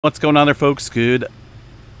What's going on there, folks? Good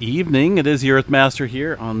evening. It is the Earthmaster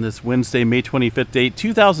here on this Wednesday, May 25th date.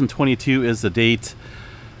 2022 is the date.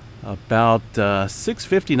 About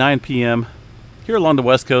 6:59 p.m. here along the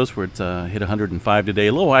West Coast, where it's hit 105 today.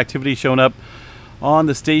 A little activity showing up on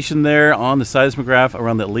the station there on the seismograph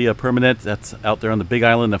around the Lea Permanent. That's out there on the Big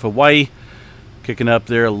Island of Hawaii. Kicking up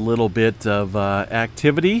there a little bit of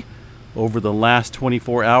activity over the last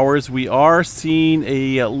 24 hours. We are seeing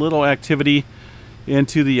a little activity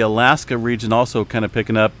into the Alaska region also kind of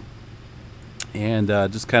picking up, and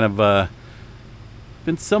just kind of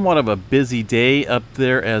been somewhat of a busy day up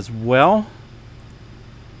there as well.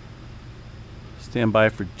 Stand by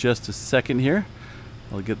for just a second here.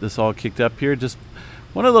 I'll get this all kicked up here. Just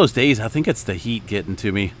one of those days. I think it's the heat getting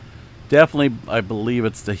to me. Definitely, I believe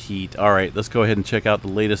it's the heat. All right, let's go ahead and check out the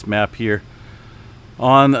latest map here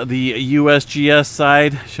on the USGS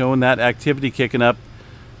side, showing that activity kicking up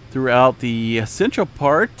throughout the central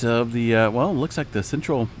part of the, well, it looks like the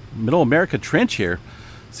central Middle America Trench here.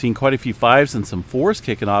 Seeing quite a few 5s and some 4s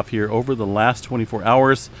kicking off here over the last 24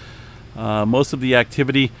 hours. Most of the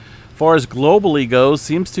activity, as far as globally goes,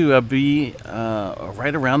 seems to be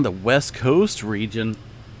right around the West Coast region.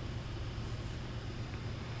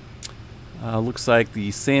 Looks like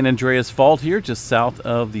the San Andreas Fault here, just south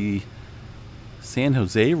of the San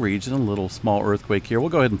Jose region. A little small earthquake here. We'll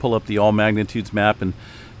go ahead and pull up the all magnitudes map and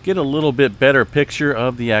get a little bit better picture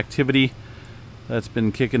of the activity that's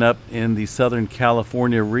been kicking up in the Southern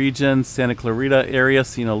California region. Santa Clarita area,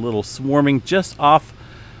 seeing a little swarming just off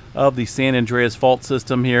of the San Andreas Fault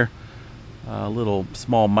system here. A little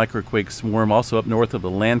small microquake swarm also up north of the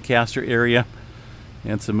Lancaster area,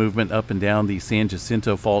 and some movement up and down the San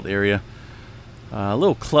Jacinto Fault area.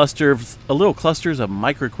 Little clusters of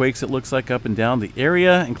microquakes, it looks like, up and down the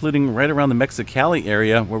area, including right around the Mexicali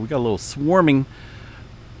area, where we got a little swarming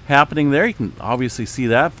happening there. You can obviously see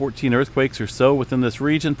that 14 earthquakes or so within this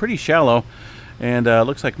region, pretty shallow, and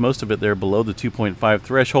looks like most of it there below the 2.5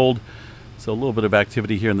 threshold. So a little bit of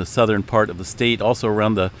activity here in the southern part of the state, also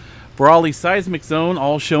around the Brawley seismic zone,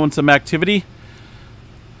 all showing some activity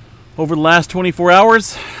over the last 24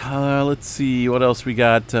 hours. Let's see what else we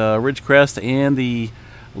got. Ridgecrest and the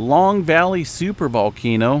Long Valley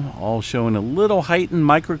supervolcano all showing a little heightened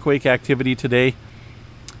microquake activity today,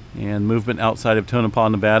 and movement outside of Tonopah,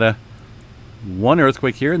 Nevada. One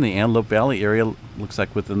earthquake here in the Antelope Valley area, looks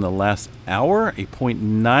like within the last hour, a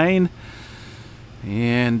 0.9.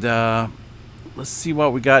 And let's see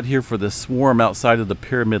what we got here for the swarm outside of the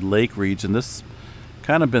Pyramid Lake region. This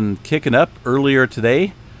kind of been kicking up earlier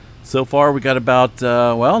today. So far we got about,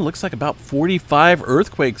 well, looks like about 45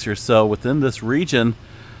 earthquakes or so within this region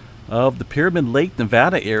of the Pyramid Lake,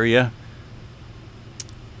 Nevada area.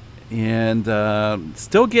 And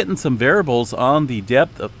still getting some variables on the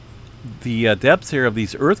depth of the depths here of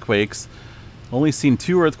these earthquakes. Only seen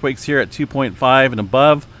 2 earthquakes here at 2.5 and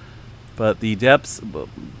above, but the depths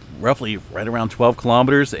roughly right around 12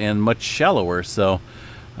 kilometers and much shallower. So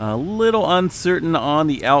a little uncertain on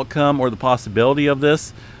the outcome or the possibility of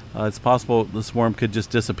this. It's possible the swarm could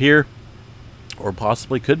just disappear, or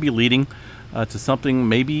possibly could be leading to something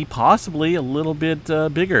maybe possibly a little bit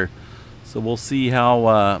bigger. So we'll see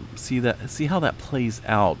how see how that plays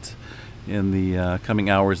out in the coming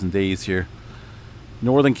hours and days here.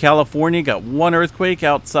 Northern California got 1 earthquake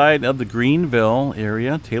outside of the Greenville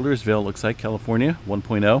area. Taylorsville looks like, California,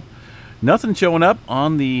 1.0. Nothing showing up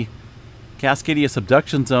on the Cascadia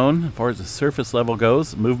Subduction Zone as far as the surface level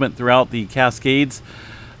goes. Movement throughout the Cascades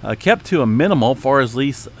kept to a minimal, far as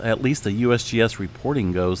at least the USGS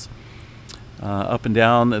reporting goes. Up and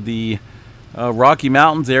down the Rocky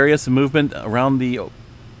Mountains area, some movement around the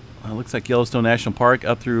looks like Yellowstone National Park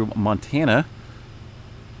up through Montana.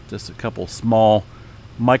 Just a couple small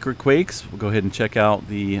microquakes. We'll go ahead and check out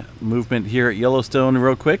the movement here at Yellowstone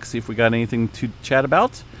real quick, see if we got anything to chat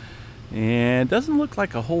about. And doesn't look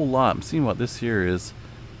like a whole lot. I'm seeing what this here is.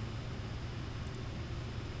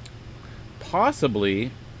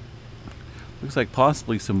 Possibly, looks like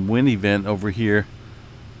possibly some wind event over here.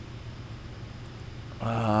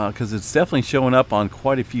 Because it's definitely showing up on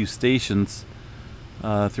quite a few stations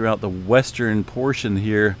throughout the western portion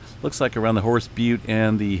here. Looks like around the Horse Butte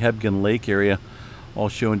and the Hebgen Lake area, all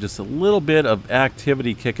showing just a little bit of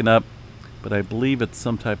activity kicking up, but I believe it's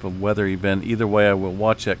some type of weather event. Either way, I will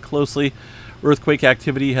watch that closely. Earthquake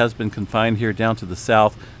activity has been confined here down to the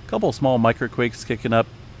south. A couple of small microquakes kicking up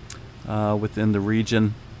within the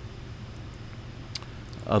region.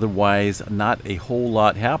 Otherwise, not a whole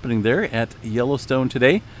lot happening there at Yellowstone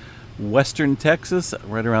today. Western Texas,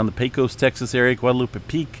 right around the Pecos, Texas area, Guadalupe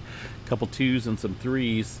Peak, a couple 2s and some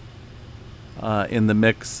 3s in the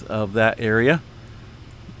mix of that area.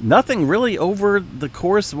 Nothing really over the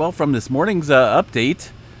course, well, from this morning's update.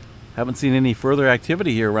 Haven't seen any further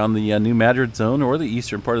activity here around the New Madrid zone or the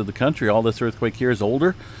eastern part of the country. All this earthquake here is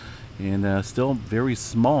older and still very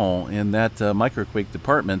small in that microquake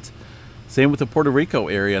department. Same with the Puerto Rico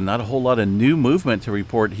area. Not a whole lot of new movement to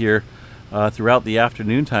report here throughout the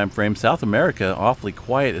afternoon time frame. South America awfully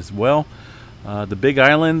quiet as well. The Big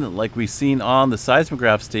Island, like we've seen on the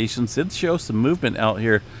seismograph stations, did show some movement out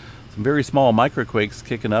here. Some very small microquakes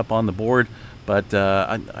kicking up on the board, but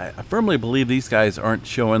I firmly believe these guys aren't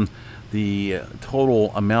showing the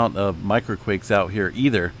total amount of microquakes out here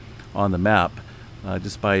either on the map,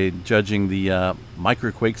 just by judging the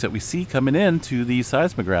microquakes that we see coming in to the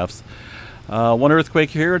seismographs. One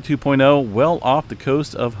earthquake here, 2.0, well off the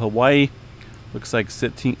coast of Hawaii. Looks like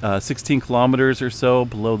 16 kilometers or so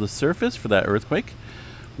below the surface for that earthquake.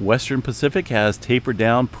 Western Pacific has tapered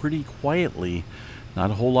down pretty quietly. Not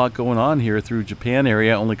a whole lot going on here through Japan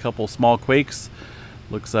area. Only a couple small quakes.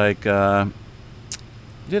 Looks like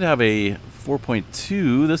did have a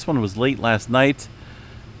 4.2. This one was late last night.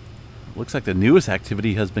 Looks like the newest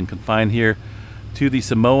activity has been confined here to the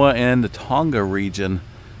Samoa and the Tonga region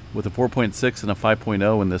with a 4.6 and a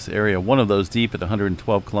 5.0 in this area. One of those deep at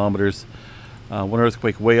 112 kilometers. One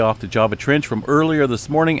earthquake way off the Java Trench from earlier this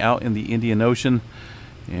morning out in the Indian Ocean.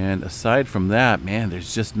 And aside from that, man,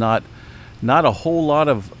 there's just not a whole lot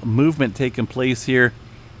of movement taking place here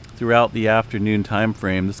throughout the afternoon time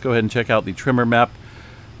frame. Let's go ahead and check out the tremor map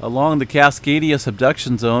along the Cascadia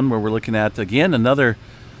Subduction Zone, where we're looking at, again, another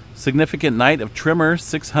significant night of tremor.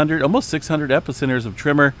 600, almost 600 epicenters of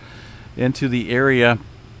tremor into the area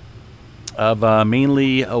of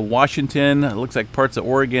mainly Washington. It looks like parts of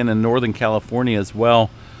Oregon and Northern California as well.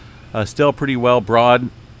 Still pretty broad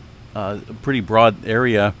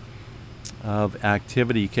area of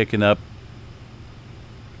activity kicking up.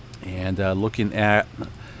 And looking at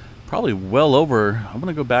probably well over, I'm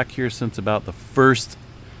going to go back here since about the 1st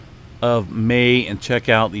of May and check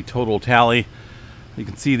out the total tally. You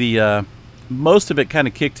can see the most of it kind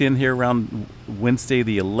of kicked in here around Wednesday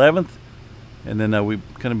the 11th. And then we've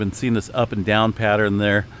kind of been seeing this up and down pattern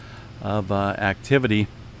there of activity.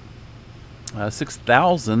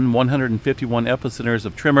 6,151 epicenters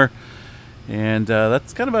of tremor. And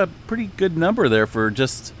that's kind of a pretty good number there for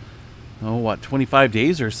just 25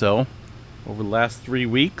 days or so over the last 3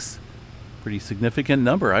 weeks. Pretty significant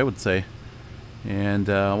number, I would say. And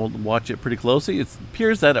we'll watch it pretty closely. It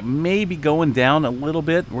appears that it may be going down a little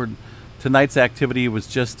bit. Tonight's activity was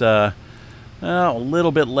just a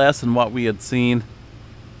little bit less than what we had seen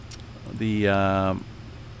the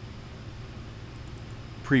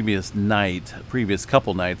previous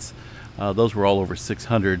couple nights. Those were all over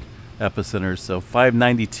 600 epicenters. So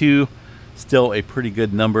 592, still a pretty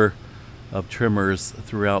good number of tremors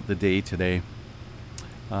throughout the day today.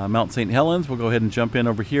 Mount St. Helens, we'll go ahead and jump in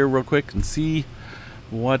over here real quick and see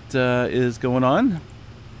what is going on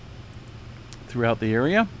throughout the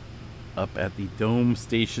area up at the Dome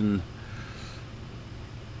Station.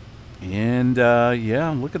 And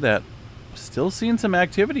yeah, look at that. Still seeing some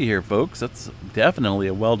activity here, folks. That's definitely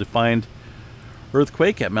a well-defined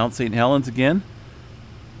earthquake at Mount St. Helens again.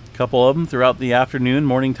 A couple of them throughout the afternoon,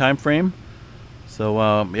 morning time frame.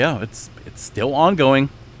 So yeah, it's still ongoing.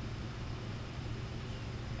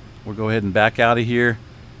 We'll go ahead and back out of here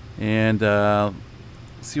and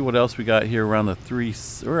see what else we got here around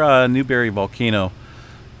the Newberry Volcano.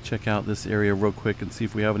 Check out this area real quick and see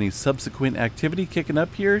if we have any subsequent activity kicking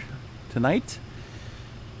up here tonight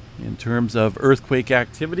in terms of earthquake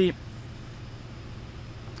activity.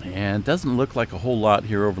 And doesn't look like a whole lot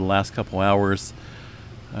here over the last couple hours.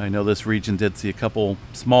 I know this region did see a couple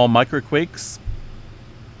small microquakes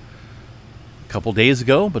a couple days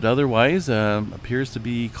ago, but otherwise appears to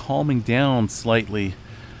be calming down slightly.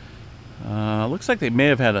 Looks like they may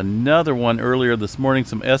have had another one earlier this morning.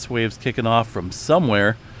 Some S waves kicking off from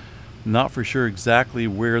somewhere. Not for sure exactly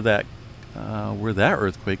where that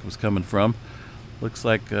earthquake was coming from. Looks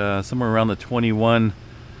like somewhere around the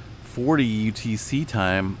 2140 UTC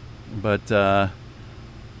time, but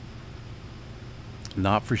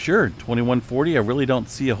not for sure. 2140, I really don't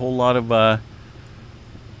see a whole lot of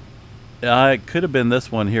it could have been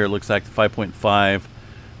this one here. It looks like the 5.5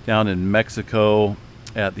 down in Mexico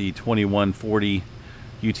at the 2140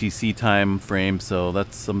 UTC time frame. So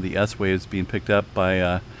that's some of the S waves being picked up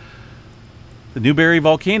by the Newberry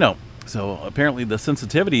Volcano. So apparently the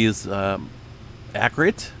sensitivity is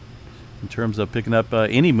accurate in terms of picking up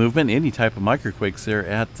any movement, any type of microquakes there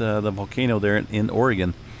at the volcano there in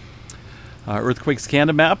Oregon. Earthquake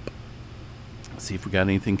scan map. Let's see if we got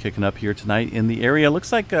anything kicking up here tonight in the area.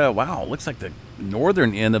 Looks like wow, looks like the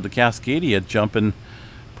northern end of the Cascadia jumping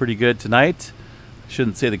pretty good tonight.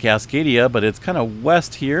 Shouldn't say the Cascadia, but it's kind of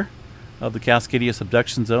west here of the Cascadia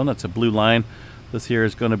Subduction Zone. That's a blue line. This here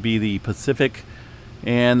is going to be the Pacific,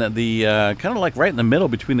 and the kind of like right in the middle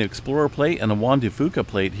between the Explorer Plate and the Juan de Fuca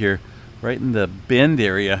Plate here, right in the bend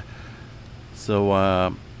area. So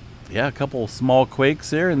yeah, a couple small quakes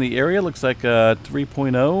there in the area. Looks like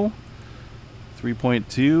 3.0,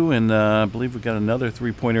 3.2, and I believe we got another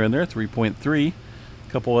 3-pointer in there, 3.3.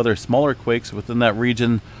 A couple other smaller quakes within that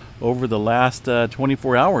region over the last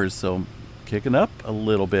 24 hours, so kicking up a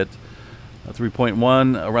little bit.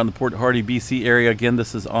 3.1 around the Port Hardy, BC area. Again,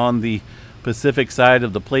 this is on the Pacific side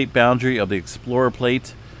of the plate boundary of the Explorer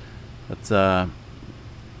Plate. That's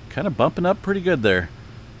kind of bumping up pretty good there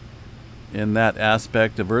in that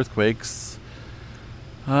aspect of earthquakes.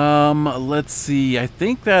 Let's see. I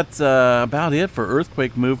think that's about it for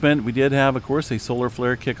earthquake movement. We did have, of course, a solar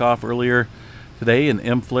flare kickoff earlier today, an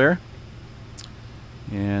M flare.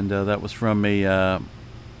 And that was from a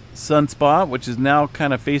sunspot, which is now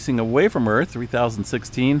kind of facing away from Earth,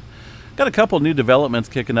 3016. Got a couple new developments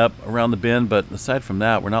kicking up around the bend, but aside from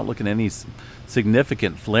that, we're not looking at any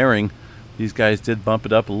significant flaring. These guys did bump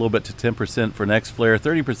it up a little bit to 10% for an X flare,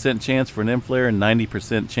 30% chance for an M flare, and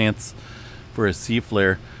 90% chance for a C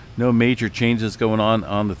flare. No major changes going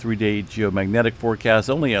on the 3-day geomagnetic forecast.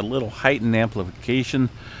 Only a little heightened amplification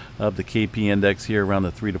of the KP index here around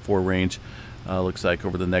the 3 to 4 range. Looks like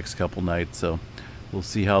over the next couple nights. So we'll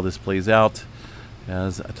see how this plays out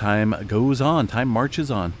as time goes on. Time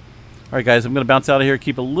marches on. All right, guys, I'm going to bounce out of here.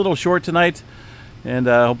 Keep it a little short tonight, and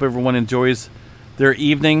I hope everyone enjoys their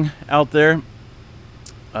evening out there.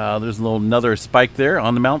 There's another spike there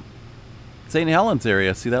on the Mount St. Helens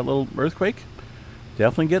area. See that little earthquake?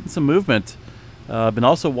 Definitely getting some movement. I've been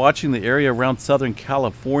also watching the area around Southern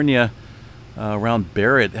California. Around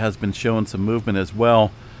Barrett has been showing some movement as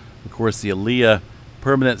well. Of course, the Aliyah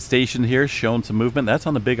permanent station here showing some movement. That's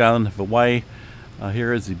on the Big Island of Hawaii.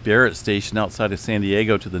 Here is the Barrett station outside of San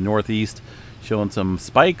Diego to the northeast, showing some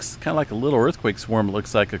spikes, kind of like a little earthquake swarm, it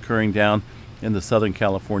looks like, occurring down in the Southern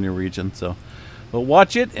California region. So we'll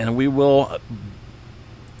watch it, and we will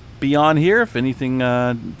be on here if anything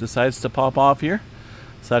decides to pop off here.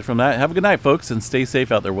 Aside from that, have a good night, folks, and stay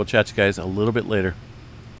safe out there. We'll chat you guys a little bit later.